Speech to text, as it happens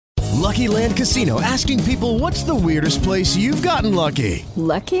Lucky Land Casino, asking people, what's the weirdest place you've gotten lucky?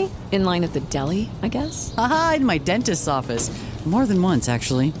 Lucky? In line at the deli, I guess? Aha, in my dentist's office. More than once,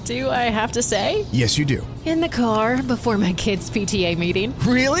 actually. Do I have to say? Yes, you do. In the car before my kids' PTA meeting.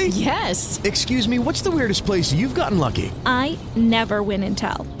 Really? Yes. Excuse me, what's the weirdest place you've gotten lucky? I never win and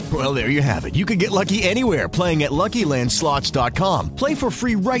tell. Well, there you have it. You can get lucky anywhere, playing at LuckyLandSlots.com. Play for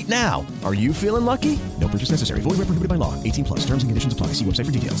free right now. Are you feeling lucky? No purchase necessary. Void where prohibited by law. 18 plus. Terms and conditions apply. See website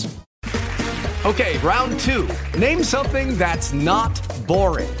for details. Okay, round two. Name something that's not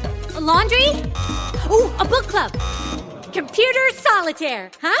boring. A laundry? Ooh, a book club. Computer solitaire,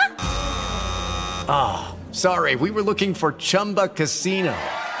 huh? Ah, sorry, we were looking for Chumba Casino.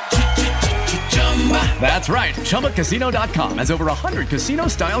 That's right, ChumbaCasino.com has over 100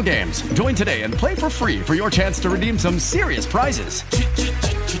 casino-style games. Join today and play for free for your chance to redeem some serious prizes.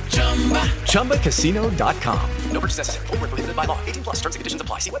 ChumbaCasino.com. No purchase necessary. Void where prohibited by law. 18 plus. Terms and conditions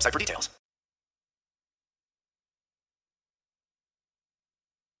apply. See website for details.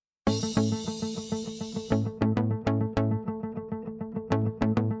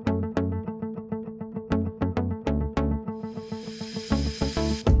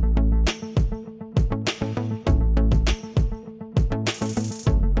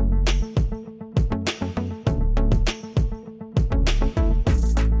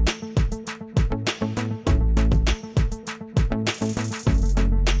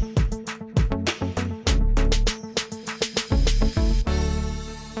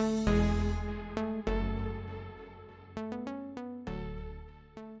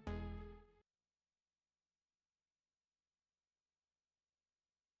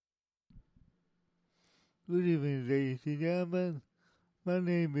 Good evening, ladies and gentlemen. My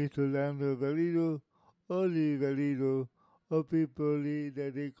name is Orlando Galido, Oli Galido, or people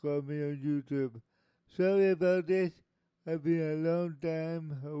that they call me on YouTube. Sorry about this. I've been a long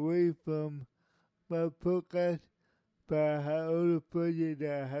time away from my podcast, but I had all the projects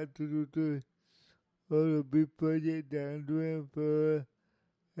that I had to do, all the big projects that I'm doing for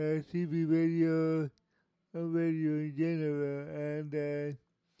TV radio and radio in general, and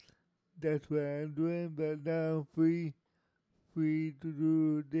that's what I'm doing, but now I'm free to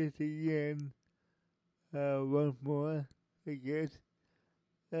do this again, once more, I guess.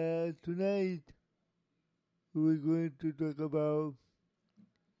 Tonight, we're going to talk about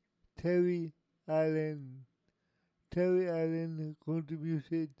Terry Allen. Terry Allen,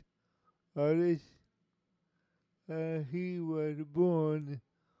 contributed artist. He was born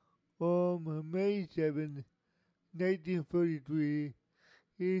on May 7, 1943.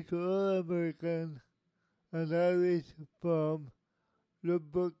 He's All-American and Irish from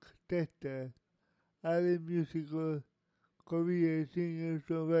Lubbock, Texas. Allen's musical career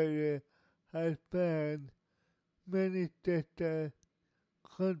singer-songwriter has spanned many Texas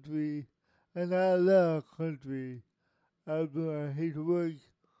country and outlaw country albums, and his work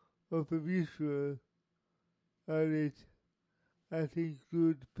of producer artist has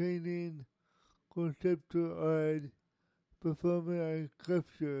included painting, conceptual art, performance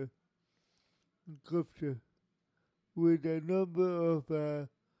and sculpture, with a number of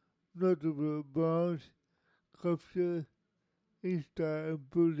notable bronze sculptures installed and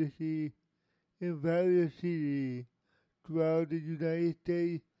publicity in various cities throughout the United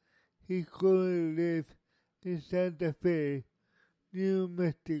States. He currently lives in Santa Fe, New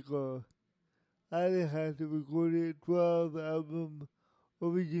Mexico. Allen has recorded 12 album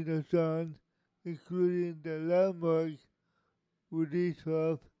original songs, including the landmark release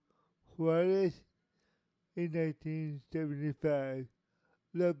of Juarez in 1975,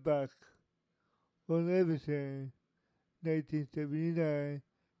 Lubbock on Everything, 1979,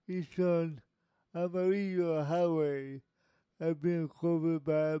 his song Amarillo Highway has been covered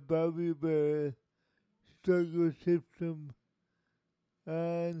by Bobby Bear, Struggle Simpson,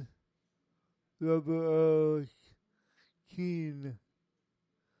 and Robert O. Keane,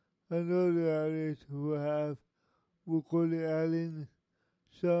 and other artists who have recorded Allen's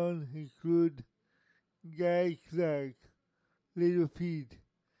songs include Guy Clark, Little Feat,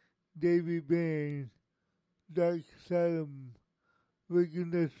 David Bain, Doc Salem, Ricky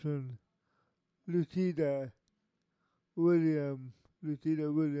Nelson, Lucida Williams.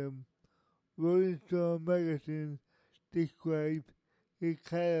 Rolling Stone magazine described a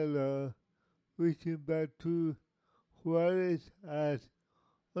catalog reaching back to Juarez as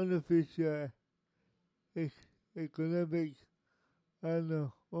unofficial economic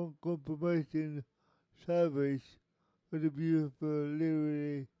and uncompromising salvage for the beautiful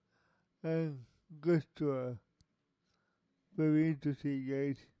literary and gastro. Very interesting,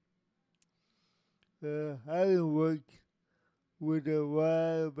 guys. Allen worked with a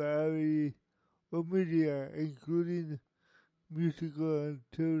wide variety of media, including musical and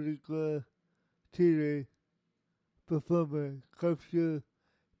theater, performance, sculpture,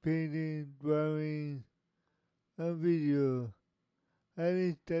 painting, drawing, and video. An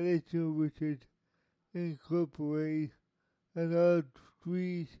installation which is incorporate and all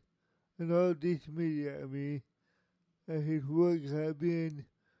these media, and his work has been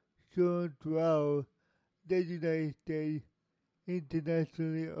shown throughout the United States,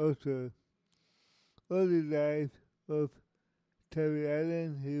 internationally also. Early life of Terry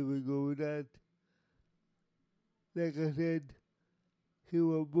Allen, here we go with that. Like I said, he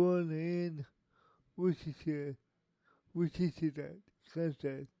was born in Wichita,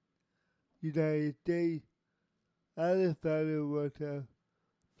 Kansas, United States. Allen's father was a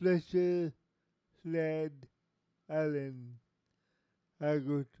Fletcher Slade Allen,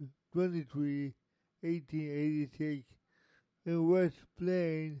 August 23, 1886, in West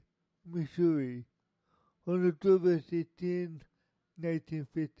Plains, Missouri. On October 16,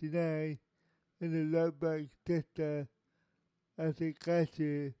 1959, in the Lubbock, Texas, as a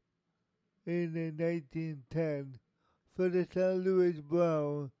catcher in the 1910 for the St. Louis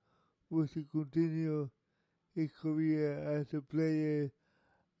Browns, was to continue his career as a player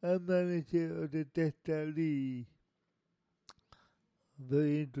and manager of the Texas League.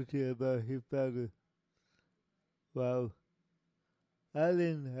 Very interesting about his father. Wow.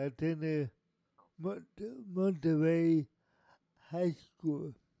 Allen attended Monterey High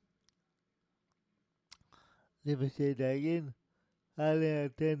School. Let me say that again. Allen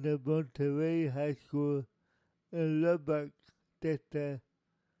attended Monterey High School in Lubbock, Texas,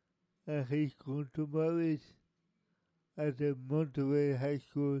 and his contemporaries at the Monterey High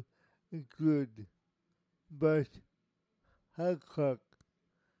School include Bus Hancock,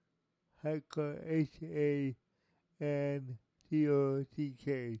 Hancock,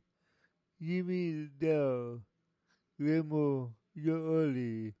 Jimmy Dell, Remo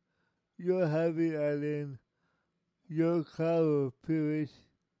Yoeli, Yo Harvey Allen, Yo Carol Pierce,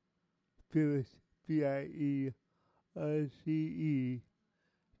 Pierce,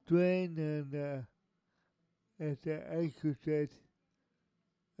 Dwayne and as the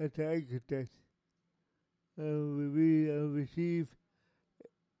architect, and we receive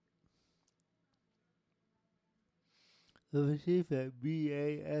a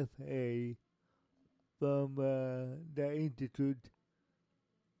BAFA from the Institute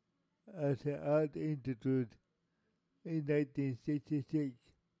as an Art Institute in 1966.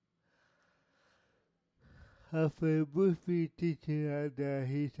 After briefly teaching at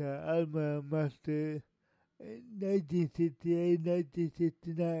his alma mater in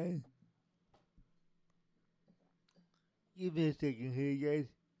 1968-1969. Give me a second here, guys.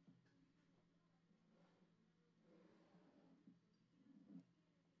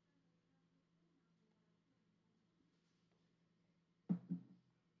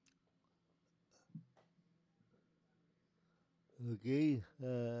 Okay,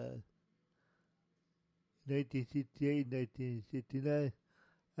 1968-1969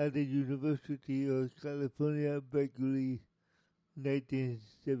 at the University of California, Berkeley,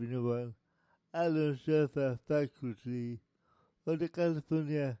 1971. Allen served as faculty of the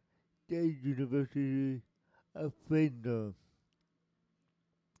California State University of Fresno.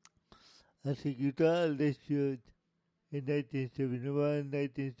 As a guitar lecturer in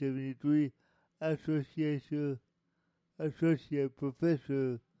 1971-1973, Associate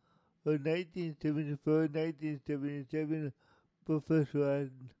Professor of 1974-1977, Professor at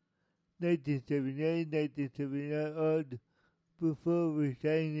 1978-1979 odd, before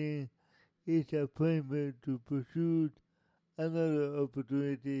resigning his appointment to pursue another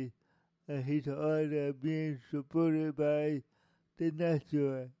opportunity, and his order being supported by the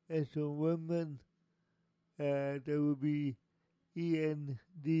National Anthem Women, that would be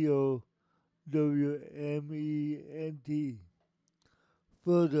ENDOWMENT.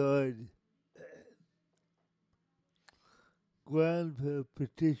 Further, Grand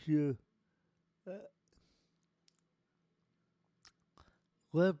Patricia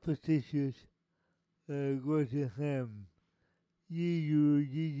Grottingham,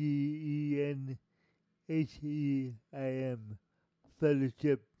 UGGENHEIM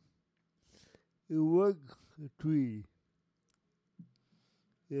Fellowship. He worked three.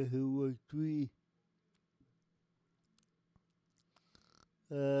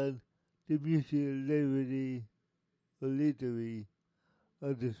 And the music literary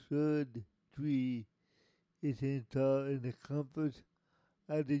of the third tree is installed in the campus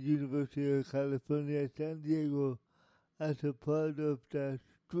at the University of California, San Diego, as a part of the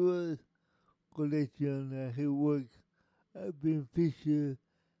Stewart collection, and he worked I've been Fisher,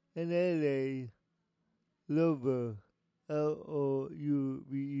 and L.A. Lover, Louver,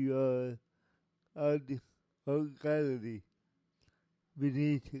 Gallery,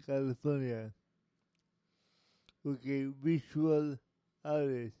 Venice, California. Okay, visual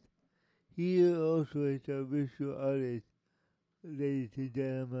artist. Here also is a visual artist, ladies and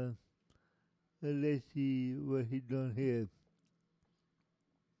gentlemen. And let's see what he done here.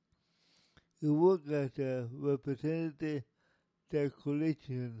 He worked as a representative the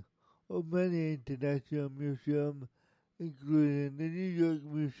collection of many international museums, including the New York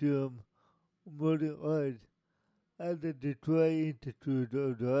Museum of Modern Art and the Detroit Institute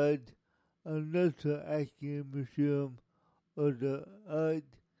of the Arts, and also Ashkin Museum of the Art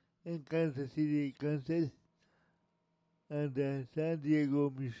in Kansas City, Kansas, and the San Diego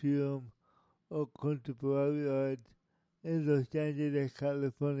Museum of Contemporary Art in Los Angeles,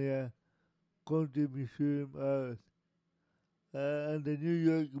 California, Country Museum Art, and the New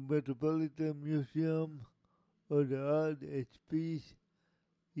York Metropolitan Museum of the Art Space,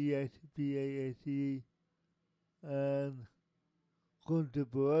 ESPASE, and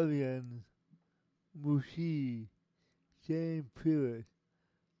Contemporary Musée Saint Pierre,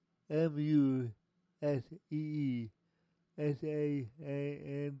 MUSEESANTPIERRE,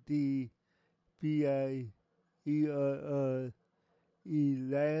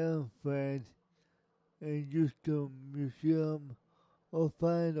 Lyon, France, and Houston Museum of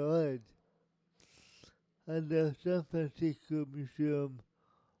Fine Art, and the San Francisco Museum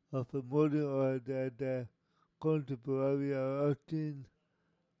of Modern Art at the Contemporary Austin,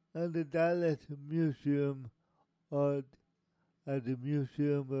 and the Dallas Museum of Art at the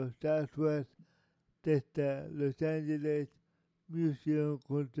Museum of Southwest Texas, Los Angeles Museum of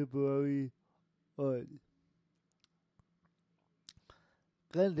Contemporary Art.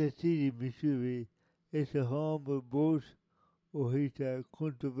 Kansas City, Missouri is a home of both of his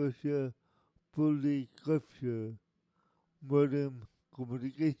controversial public sculpture, modern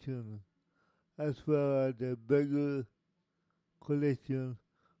communication, as well as the Berger collection,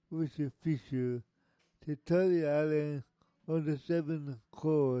 which features the Terry Allen on the 7th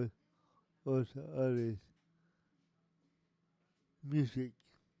chord of the artist. Music.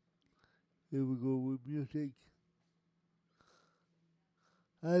 Here we go with music.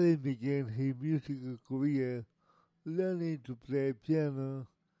 Allen began his musical career learning to play piano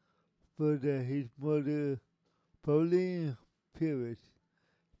for his mother, Pauline Pires,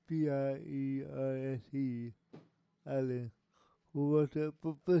 P-I-E-R-S-E, Allen, who was a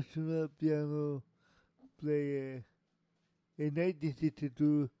professional piano player. In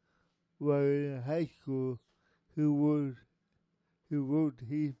 1962, while in high school, he wrote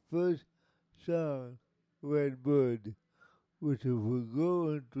his first song, Red Bird, which he would go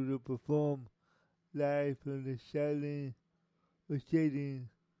on to perform live on the Shading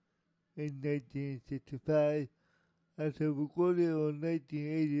in 1965 as a recorded on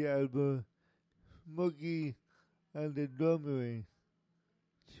 1980 album Smokey and the Dummy,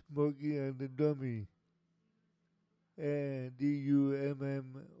 and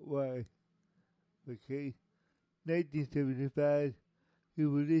D-U-M-M-Y. Okay. 1975, he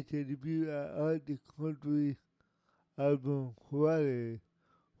released a debut art country album, Juarez,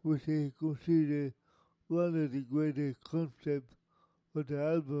 which is considered one of the greatest concepts of the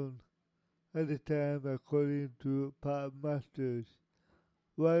album at the time, according to Pop Masters.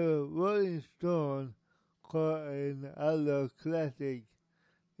 While Rolling Stone called an outlaw classic,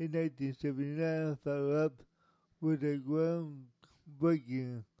 in 1979 followed up with a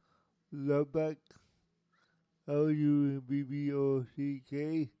groundbreaking Lubbock, Lubbock,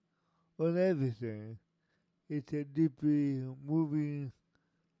 on everything. It's a deeply moving,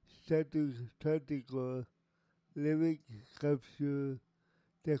 statical lyric capture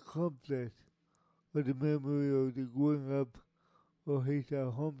the complex of the memory of the growing up of his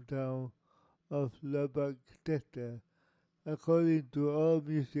hometown of Lubbock, Texas. According to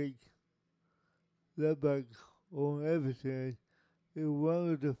AllMusic, Lubbock on Everything is one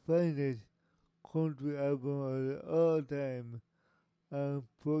of the finest country albums of all time, and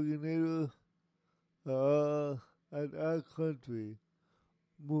pioneers and our country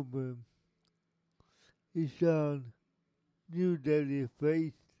movement. His song, New Delhi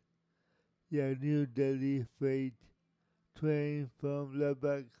Freight, New Delhi Freight Train from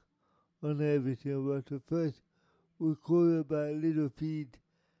Lubbock on Everything was the first recorded by Little Feat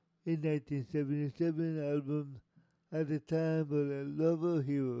in 1977 album at the time of the Lover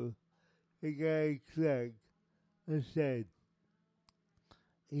Hero, a Guy Clark, and said,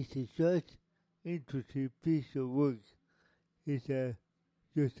 "It's a short, interesting piece of work. It's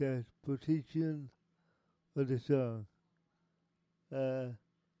just a position of the song." In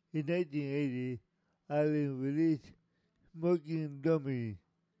 1980, Allen released Smoking Dummy,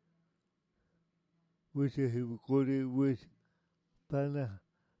 which he recorded with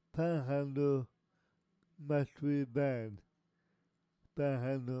Panhandle Mastering Band.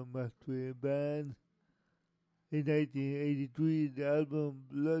 Panhandle Mastering Band. In 1983, the album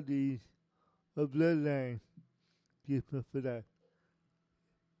Bloodies a Bloodline. Excuse me for that.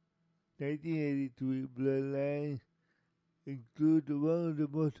 1983 Bloodline includes one of the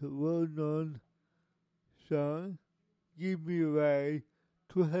most well-known songs, Give Me a Ride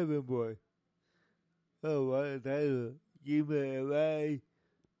to Heaven Boy. Oh, what a title. Give Me a Ride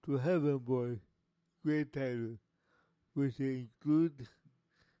to Heaven Boy. Great title. Which includes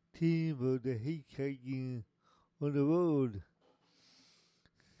theme of the hitchhiking on the road.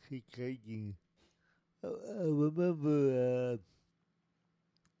 Hitchhiking. I remember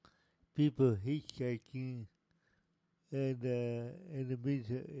people hitchhiking and in the mid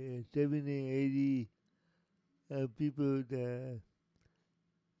 70s, 80s, people that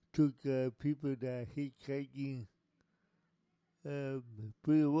took people that hitchhiking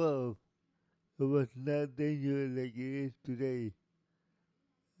pretty well. It was not dangerous like it is today.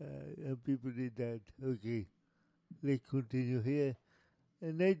 And people did that. Okay, let's continue here.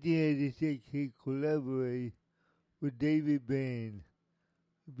 In 1986, he collaborated with David Bain,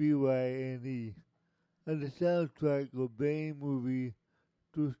 B-Y-N-E, on the soundtrack of Bain movie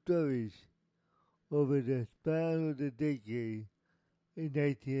True Stories. Over the span of the decade, in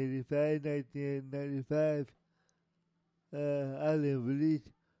 1985-1995, Allen released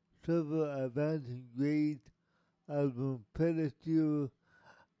several avant-garde albums, Pedestal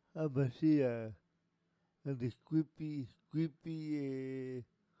and Messiah, and the creepy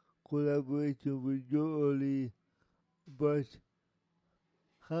collaboration with Joe Ollie, Butch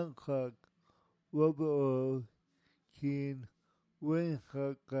Hancock, Robert Orr, King, Wayne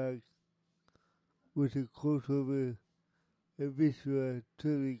Hancock, with a crossover, a visual,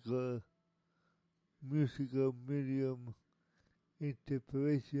 theatrical, musical medium,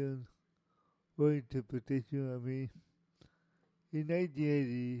 interpretation, In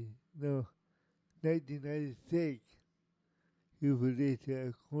 1996, he released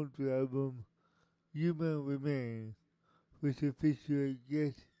a country album, Human Remain, which featured a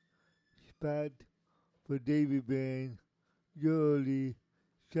guest spot for David Bain, Joe Ollie,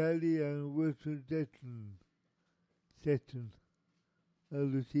 Charlie and Wilson Sessions,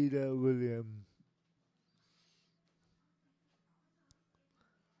 and Lucida Williams.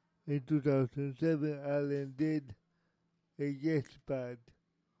 In 2007, Allen did a guest spot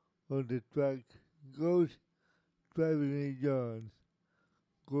on the track Ghost Traveling John,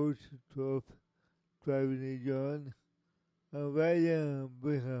 Ghost of Traveling John, and Ryan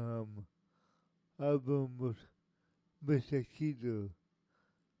Brigham album was Mensajito,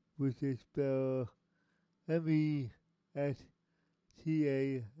 which is spelled Mensajito.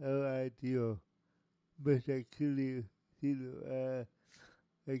 Mensajito.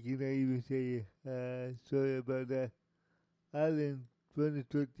 I cannot even say it. Sorry about that. Allen's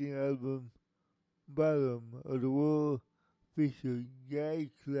 2013 album, Bottom of the World, featured Guy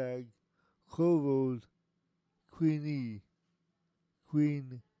Clark, Kovo's Queen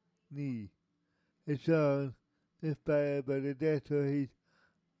Nee, a song inspired by the death of his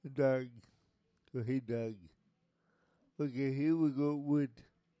dog. Okay, here we go with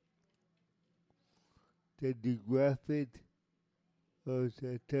the Graffiti of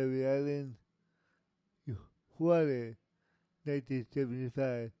Terry Allen, Juarez,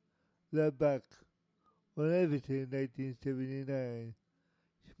 1975, La Bac, On Everything, 1979,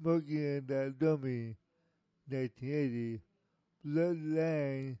 Smoking and the Dummy, 1980,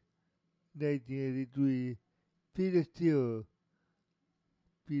 Bloodline, 1983, Peter Steele,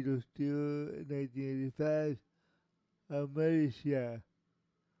 1985, Amarecia,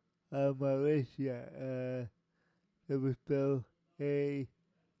 that was spelled AMERASIA,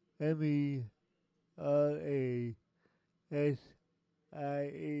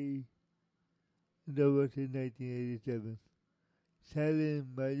 that was in 1987. Silent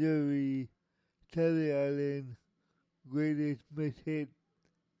Majority, Terry Allen, Greatest Miss Hit,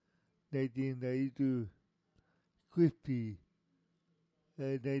 1992. Crispy,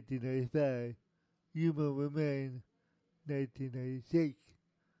 1995. Human Remain, 1996.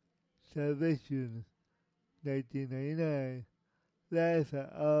 Salvation, 1999. Live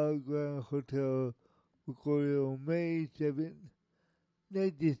at Our Grand Hotel, recorded on May 7,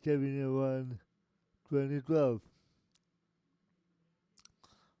 1971, 2012.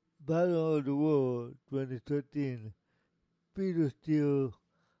 Battle of the World, 2013. Peter Steele,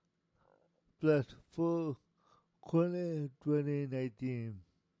 plus 4 2019.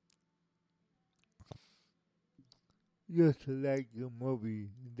 Just like a movie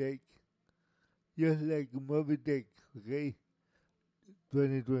deck. Just like a movie deck, okay?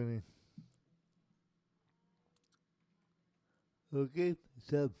 2020. Okay,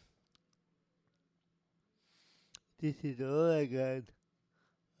 so this is all I got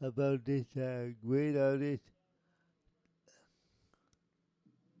about this great artist.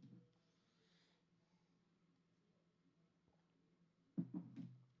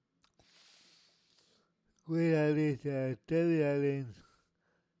 Great artist Terry Allen.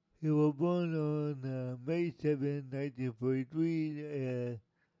 He was born on May 7, 1943,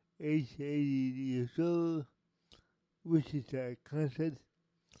 age 80 years old, which is Kansas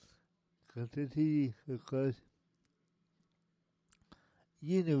City, of course.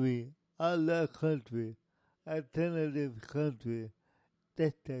 Anyway, Allah country, alternative country,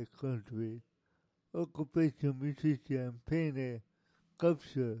 that's the country. Occupation musician, painter,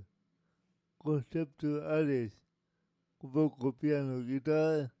 sculptor, conceptual artist, vocal piano,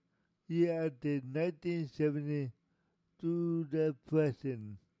 guitar. He acted 1970 to the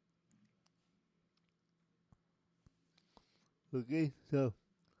present. Okay, so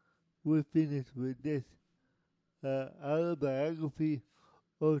we finished with this autobiography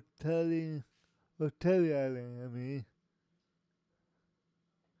of Terry Allen,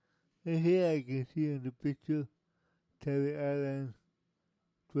 And here I can see in the picture Terry Allen,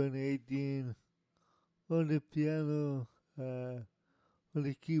 2018, on the piano, on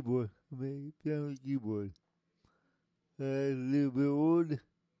the keyboard, piano keyboard. A little bit old,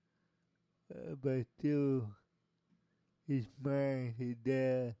 but still his mind, his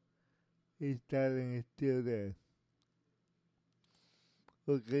dad, his talent is still there.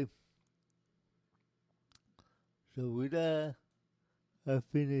 Okay. So with that, I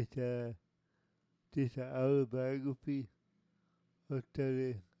finished this autobiography of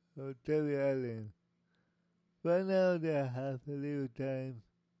Terry Allen. Right now that I have a little time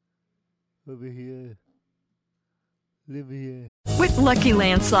over here, living here. With Lucky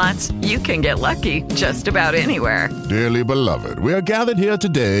Land Slots, you can get lucky just about anywhere. Dearly beloved, we are gathered here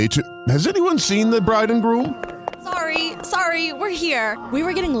today to... Has anyone seen the bride and groom? Sorry, we're here. We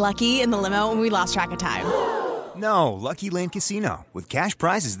were getting lucky in the limo and we lost track of time. No, Lucky Land Casino, with cash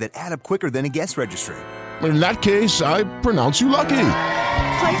prizes that add up quicker than a guest registry. In that case, I pronounce you lucky.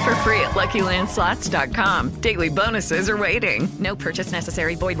 Play for free at LuckyLandSlots.com. Daily bonuses are waiting. No purchase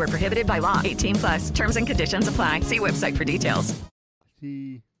necessary. Void where prohibited by law. 18+. Terms and conditions apply. See website for details.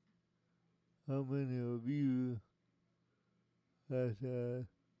 See how many of you are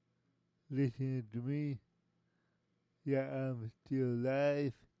listening to me. Yeah, I'm still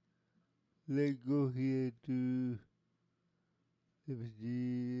alive. Let's go here to, let me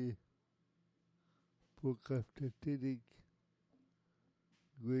see, podcast static.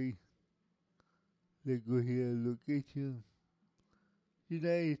 Great. Let's go here, location,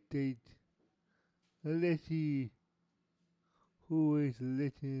 United States. And let's see who is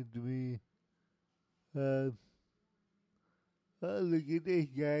listening to me. Oh, look at this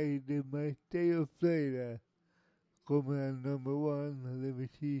guy in my state of Florida. Coming on number one. Let me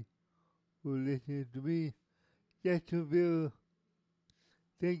see who listening to me. Jacksonville.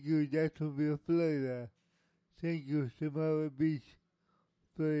 Thank you, Jacksonville, Florida. Thank you, Samara Beach,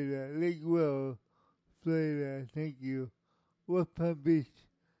 Florida. Lake Well, Florida. Thank you. West Palm Beach.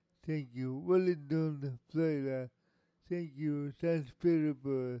 Thank you. Wellington, Florida. Thank you. San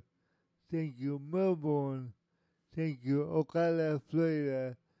Petersburg. Thank you. Melbourne. Thank you. Ocala,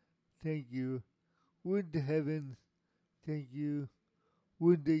 Florida. Thank you. Winter Heaven. Thank you.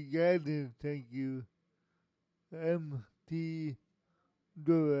 Winter Garden. Thank you. MT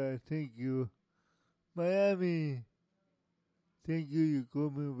Dora. Thank you. Miami. Thank you. You're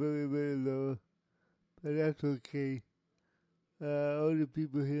coming very, very low. But that's okay. All the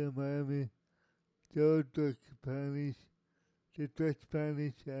people here in Miami, they all talk Spanish. They talk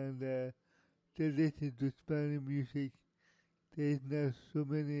Spanish and they listen to Spanish music. There's not so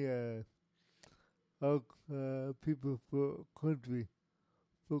many people for country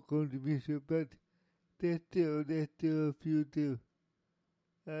music, but there's still a few too.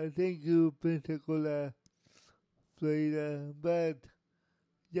 Thank you, Pensacola, Florida, but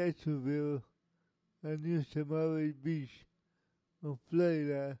Jacksonville, and New Samara Beach, on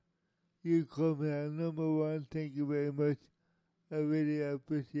Florida, you come here number one. Thank you very much. I really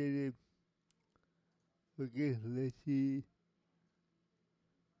appreciate it. Okay, let's see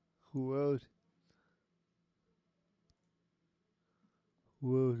who else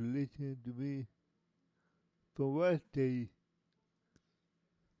listening to me. From what state?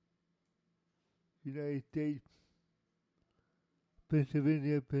 United States.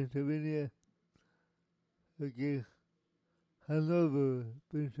 Pennsylvania. Okay. Hanover,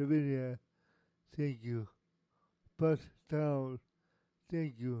 Pennsylvania. Thank you. Pottstown.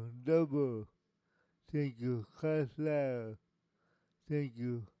 Thank you. Double. Thank you. Carlisle. Thank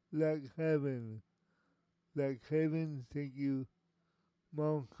you. Lock Haven. Thank you.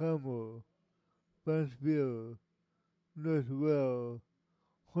 Mount Carmel. Burnsville. Northwell.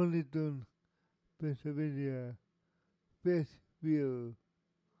 Huntington, Pennsylvania. Pittsville.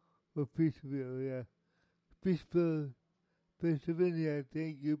 Yeah. Pittsburgh, Pennsylvania.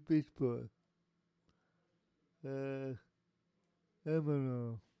 Thank you, Pittsburgh.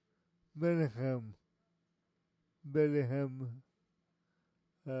 Emono. Bellingham,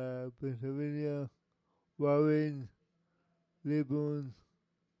 Pennsylvania. Warren, Lebanon,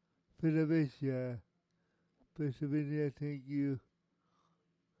 Philadelphia, Pennsylvania. Thank you.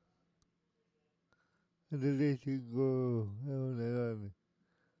 And the let it go on and on.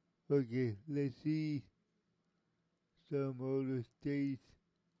 Okay, let's see some other states.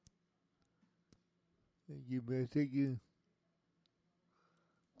 Give me a second.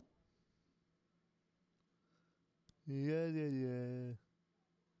 Yeah.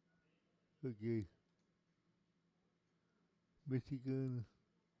 Okay. Michigan.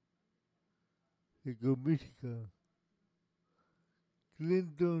 They go Michigan.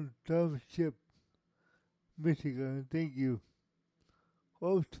 Clinton Township, Michigan. Thank you.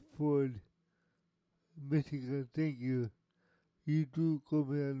 Oxford, Michigan. Thank you. You do come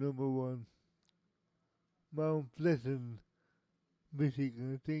here number 1. Mount Pleasant,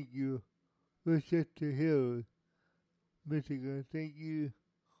 Michigan. Thank you. Rochester Hills, Michigan. Thank you.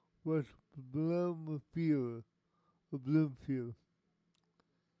 West Bloomfield,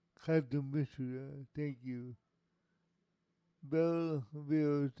 Cotton, Michigan. Thank you.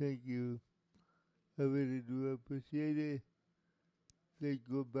 Belleville, thank you. I really do appreciate it. Let's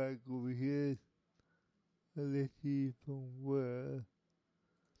go back over here and let's see from where.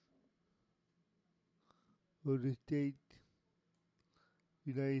 Or the state,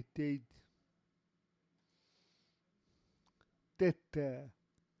 United States. Teta.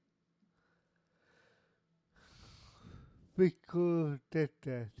 Pico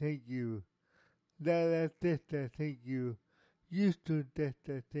Teta, thank you. Dallas Teta, thank you. Houston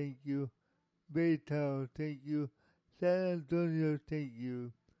Teta, thank you. Baytown, thank you. San Antonio, thank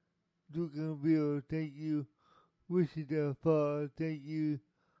you. Duganville, thank you. Wichita Falls, thank you.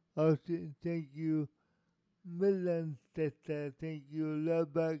 Austin, thank you. Midland Teta, thank you.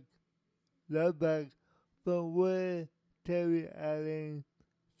 Lubbock, from where Terry Allen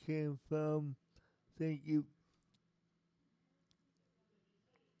came from, thank you.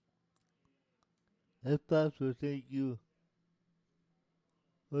 El Paso, thank you.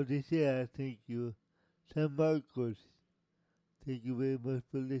 Odisea, thank you. San Marcos, thank you very much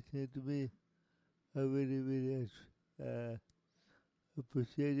for listening to me. I really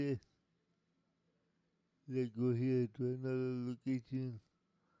appreciate it. Let's go here to another location,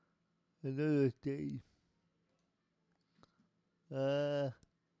 another state.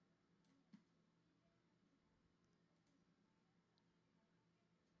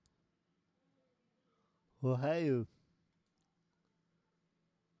 Ohio.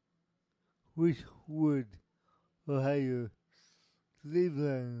 Wishwood, Ohio.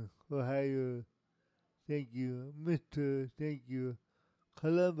 Cleveland, Ohio. Thank you. Mr. Thank you.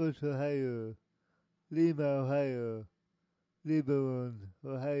 Columbus, Ohio. Lima, Ohio. Lebanon,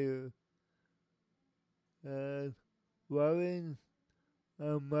 Ohio. And Warren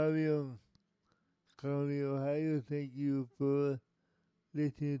and Marion County, Ohio. Thank you for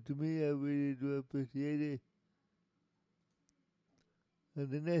listening to me. I really do appreciate it. And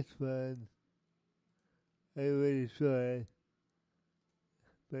the next one, I already saw it,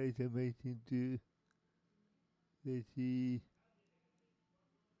 but it's amazing too. Let's see.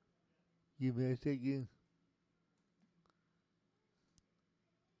 Give me a second.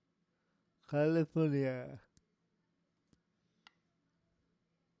 California.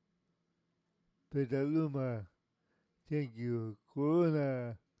 Petaluma. Thank you.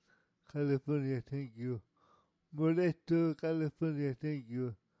 Corona, California. Thank you. Modesto, California. Thank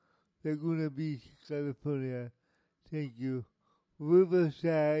you. Laguna Beach, California. Thank you.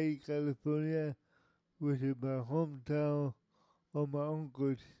 Riverside, California, which is my hometown of my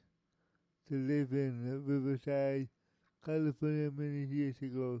uncles to live in Riverside, California many years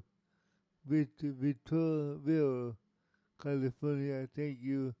ago. Victorville, California. Thank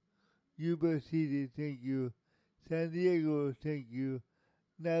you. Yuba City. Thank you. San Diego. Thank you.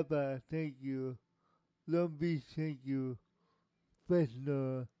 Napa. Thank you. Long Beach. Thank you.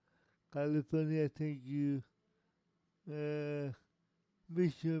 Fresno, California. Thank you.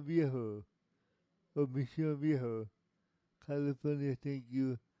 Mission Viejo, or Mission Viejo, California, thank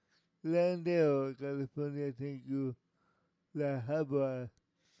you. Landale, California, thank you. La Habra,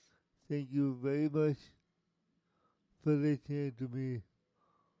 thank you very much for listening to me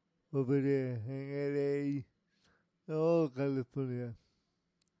over there in LA, all California.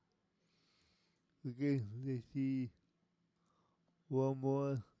 Okay, let's see one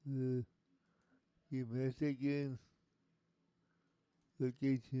more. Give me a second.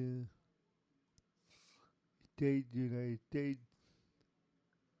 Location, state, United States,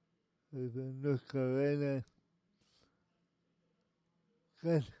 North Carolina,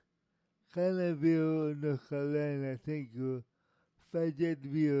 Canaville, North Carolina, thank you.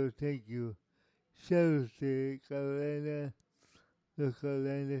 Fayetteville, thank you. Charlotte, Carolina, North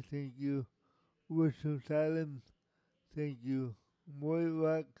Carolina, thank you. Winston-Salem, thank you.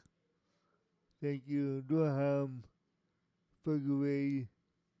 Moy thank you. Durham, Fugaway,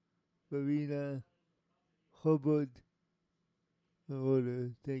 Marina, Hobart, and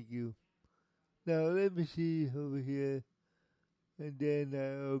others, thank you. Now let me see over here, and then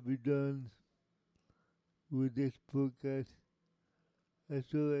I'll be done with this podcast. I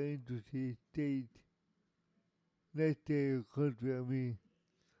saw an interesting state. Let's take a country, let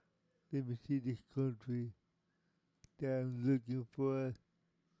me see this country that I'm looking for.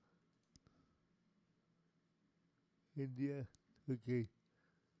 India, okay.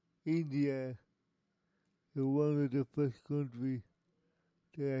 India is one of the first countries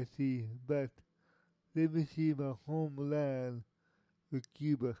that I see, but let me see my homeland of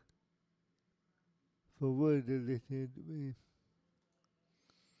Cuba for what they're listening to me.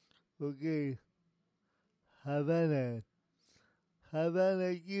 Okay, Havana,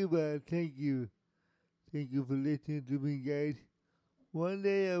 Cuba, thank you. Thank you for listening to me, guys. One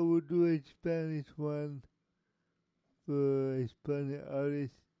day I will do a Spanish one for a Spanish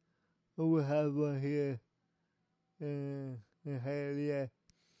artist. I will have one here in Hialeah,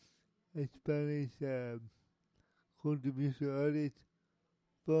 a Spanish country music artist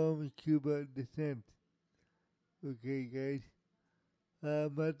from Cuban descent. Okay, guys.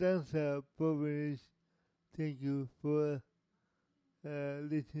 Matanza Providence, thank you for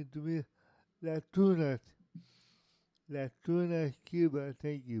listening to me. Latunas, Cuba,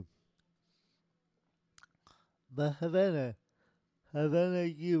 thank you. Havana,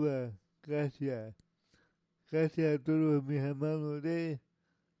 Cuba, gracias. Gracias a todos mis hermanos de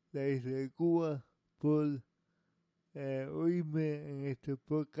la isla de Cuba por oírme en este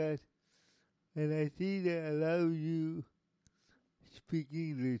podcast. And I see that a lot of you speak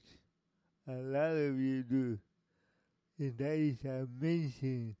English. A lot of you do. And that is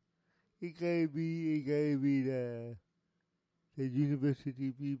amazing. It gotta be the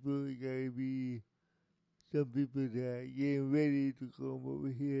university people, it gotta be some people that are getting ready to come over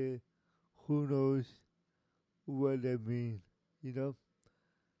here. Who knows what that means, you know?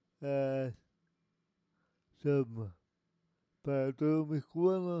 Para todos mis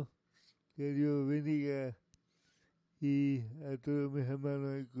cubanos, que Dios bendiga, y a todos mis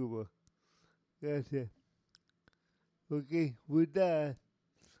hermanos en Cuba. Gracias. Okay, with that,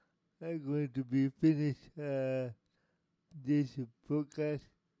 I'm going to be finished this podcast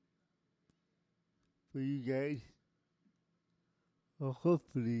for you guys.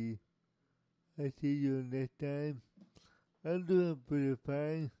 Hopefully, I see you next time. I'm doing pretty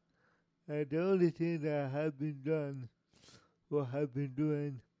fine. The only thing that I have been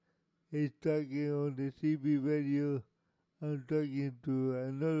doing is talking on the CB radio. I'm talking to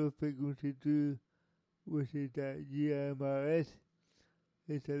another frequency too, which is that GMRS.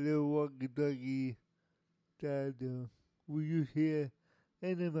 It's a little walkie-talkie that we use here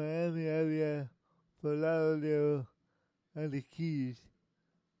in the Miami area for Lauderdale and the Keys.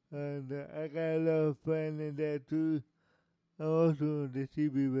 And I got a lot of fun in that too. I'm also on the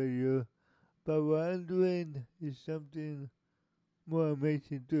CB radio. But what I'm doing is something more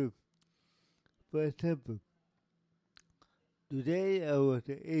amazing too. For example, today I was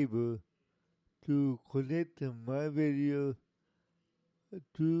able to connect my video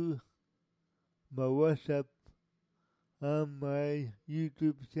to my WhatsApp and my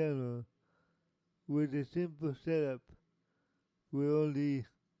YouTube channel with a simple setup with only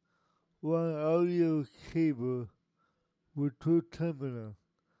one audio cable with two terminals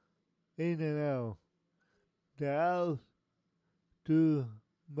in and out. The out to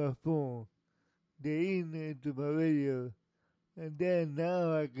my phone, the in into my radio, and then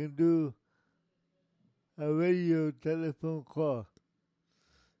now I can do a radio telephone call.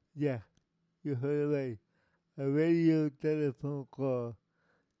 Yeah, you heard it right. A radio telephone call.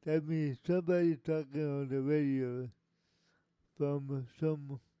 That means somebody talking on the radio from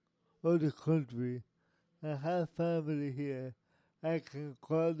some other country and have family here, I can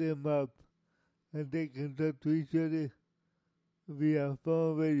call them up and they can talk to each other via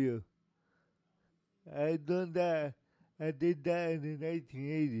phone radio. I did that in the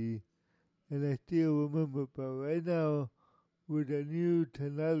 1980s, and I still remember. But right now, with the new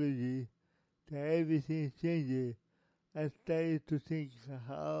technology, that everything changes, I started to think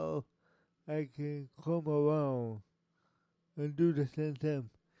how I can come around and do the same thing.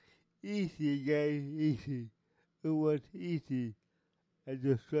 Easy, guys, easy. It was easy. I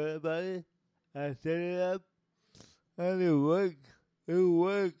just thought about it, I set it up, and it worked. It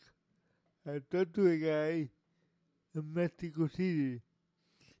worked. I talked to a guy in Mexico City.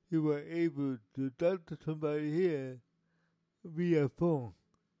 He was able to talk to somebody here via phone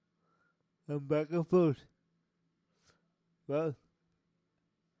and back and forth. Well,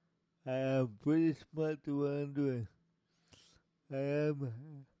 I am pretty smart to what I'm doing.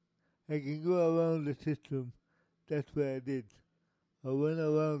 I can go around the system. That's what I did. I went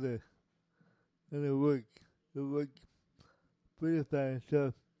around it, and it worked. It worked pretty fine.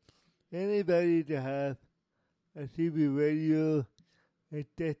 So, anybody that have a CB radio and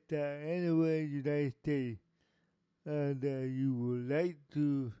test that anywhere in the United States, and you would like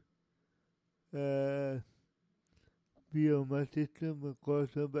to be on my system and call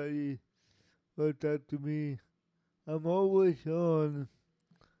somebody or talk to me, I'm always on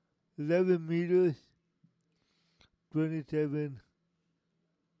 11 meters, 27,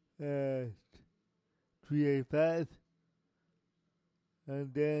 385,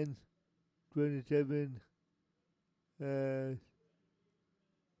 and then 27,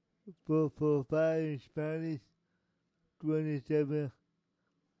 445 in Spanish,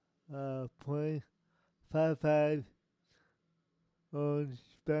 27.55 on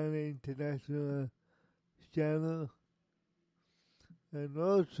Spanish International Channel, and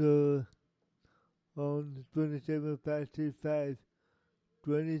also on 27.565,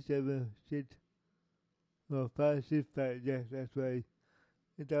 565, yes, that's right.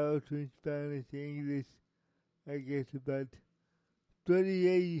 And also in Spanish, English, I guess about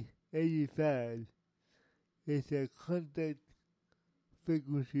 2885 is a contact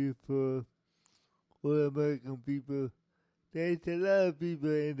frequency for all American people. There's a lot of people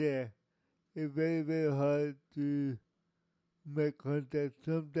in there. It's very, very hard to make contact.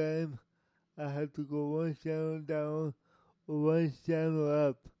 Sometimes I have to go one channel down or one channel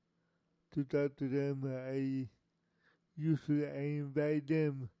up to talk to them. I invite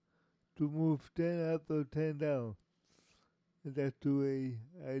them to move 10 up or 10 down. And that's the way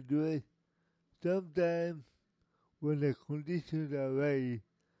I do it. Sometimes when the conditions are right,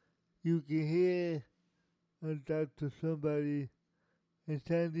 you can hear and talk to somebody in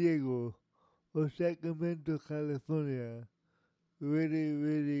San Diego or Sacramento, California. Really,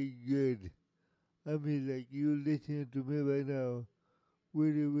 really good. I mean, like you listening to me right now,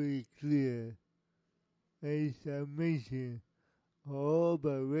 really, really clear. And it's amazing. All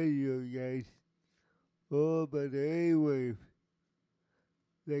by radio, guys. All by the airwave.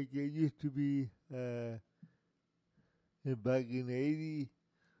 Like it used to be back in the 80s,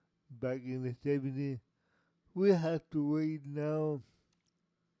 back in the 70s. We have to wait now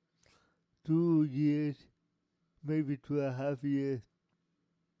 2 years, maybe 2.5 years.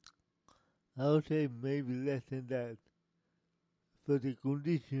 I would say maybe less than that for the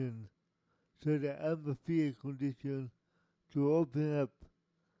condition, so the atmosphere condition to open up,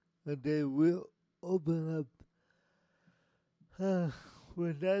 and they will open up.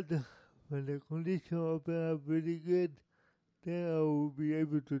 When the condition open up really good, then I will be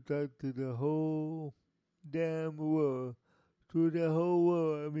able to talk to the whole damn world, to the whole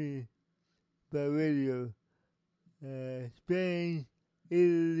world, I mean, by radio. Spain,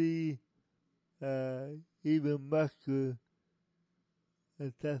 Italy, even Moscow,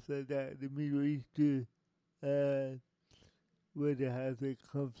 and stuff like that, the Middle East too, where they have the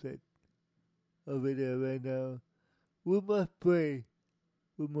conflict over there right now. We must pray.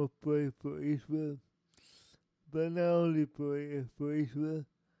 We must pray for Israel, but not only for Israel,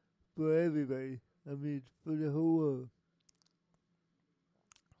 for everybody. I mean, for the whole world.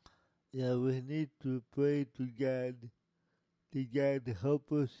 Yeah, we need to pray to God to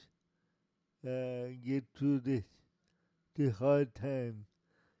help us get through the hard time.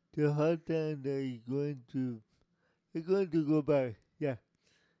 The hard time that it's going to go by. Yeah,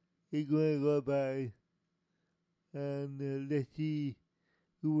 it's going to go by. And let's see,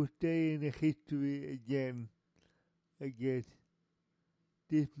 it will stay in the history again, I guess.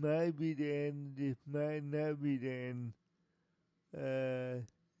 This might be the end, this might not be the end.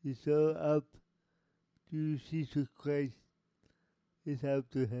 It's all up to Jesus Christ It's up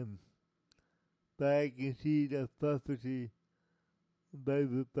to him. But I can see that prophecy,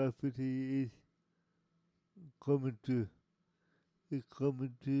 Bible prophecy is coming true. It's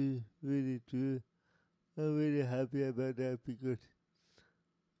coming true, really true. I'm really happy about that because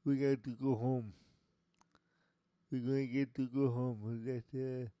we got to go home. We're going to get to go home.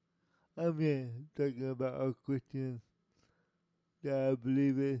 I'm here talking about our Christians that are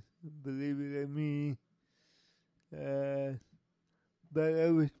believe it in me. But I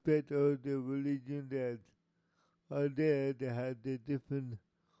respect all the religion that are there that have a different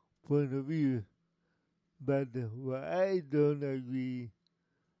point of view. But what I don't agree,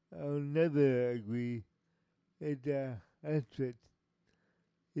 I'll never agree, is the answer.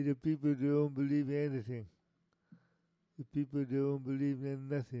 It's the people that don't believe in anything. The people that don't believe in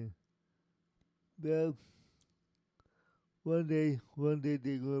nothing. Well, one day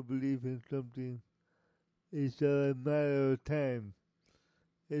they're going to believe in something. It's a matter of time.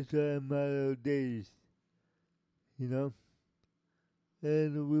 It's a matter of days, you know.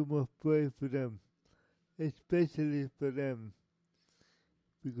 And we must pray for them, especially for them,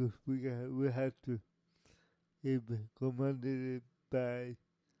 because we have to be commanded by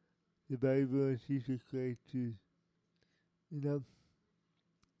the Bible and Jesus Christ too. You know,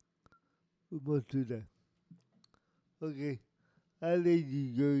 we must do that. Okay, I'll let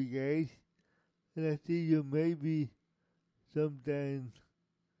you go, guys, and I see you maybe sometime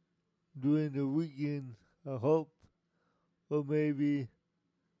during the weekend, I hope, or maybe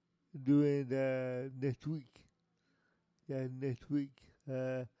during the next week. Yeah, next week.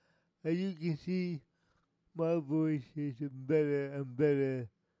 As you can see, my voice is better and better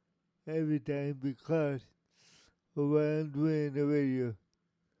every time because of what I'm doing in the radio.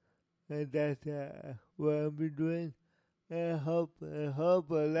 And that's what I've been doing. And it help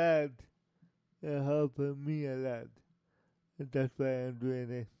a lot. It helped me a lot. And that's why I'm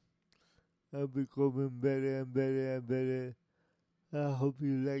doing it. I'm becoming better and better and better. I hope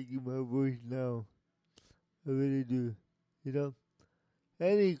you like my voice now. I really do. You know,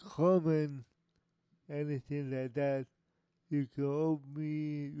 any comment, anything like that, you can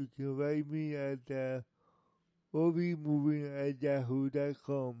you can write me at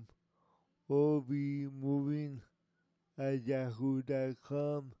obmoving@yahoo.com.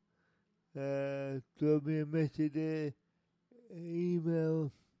 obmoving@yahoo.com. Throw me a message there,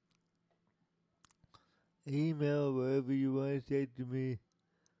 email, whatever you want to say to me.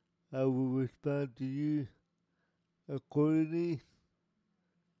 I will respond to you accordingly.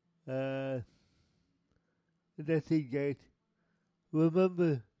 That's it, guys.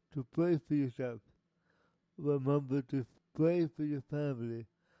 Remember to pray for yourself. Remember to pray for your family.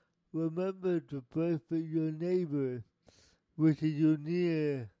 Remember to pray for your neighbor, which is your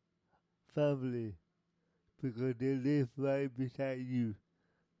near family, because they live right beside you.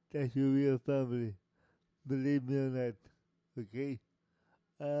 That's your real family. Believe me or not, okay?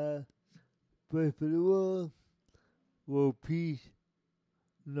 Pray for the world peace,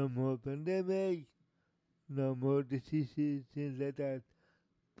 no more pandemic, no more diseases, things like that.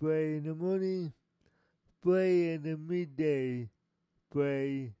 Pray in the morning, pray in the midday,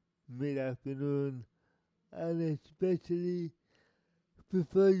 pray mid-afternoon, and especially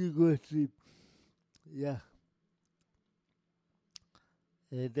before you go to sleep. Yeah.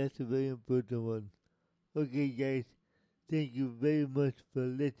 And that's a very important one. Okay, guys, thank you very much for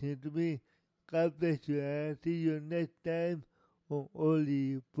listening to me. God bless you, and I'll see you next time on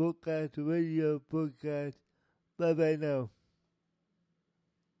Oli Podcast Radio Podcast. Bye-bye now.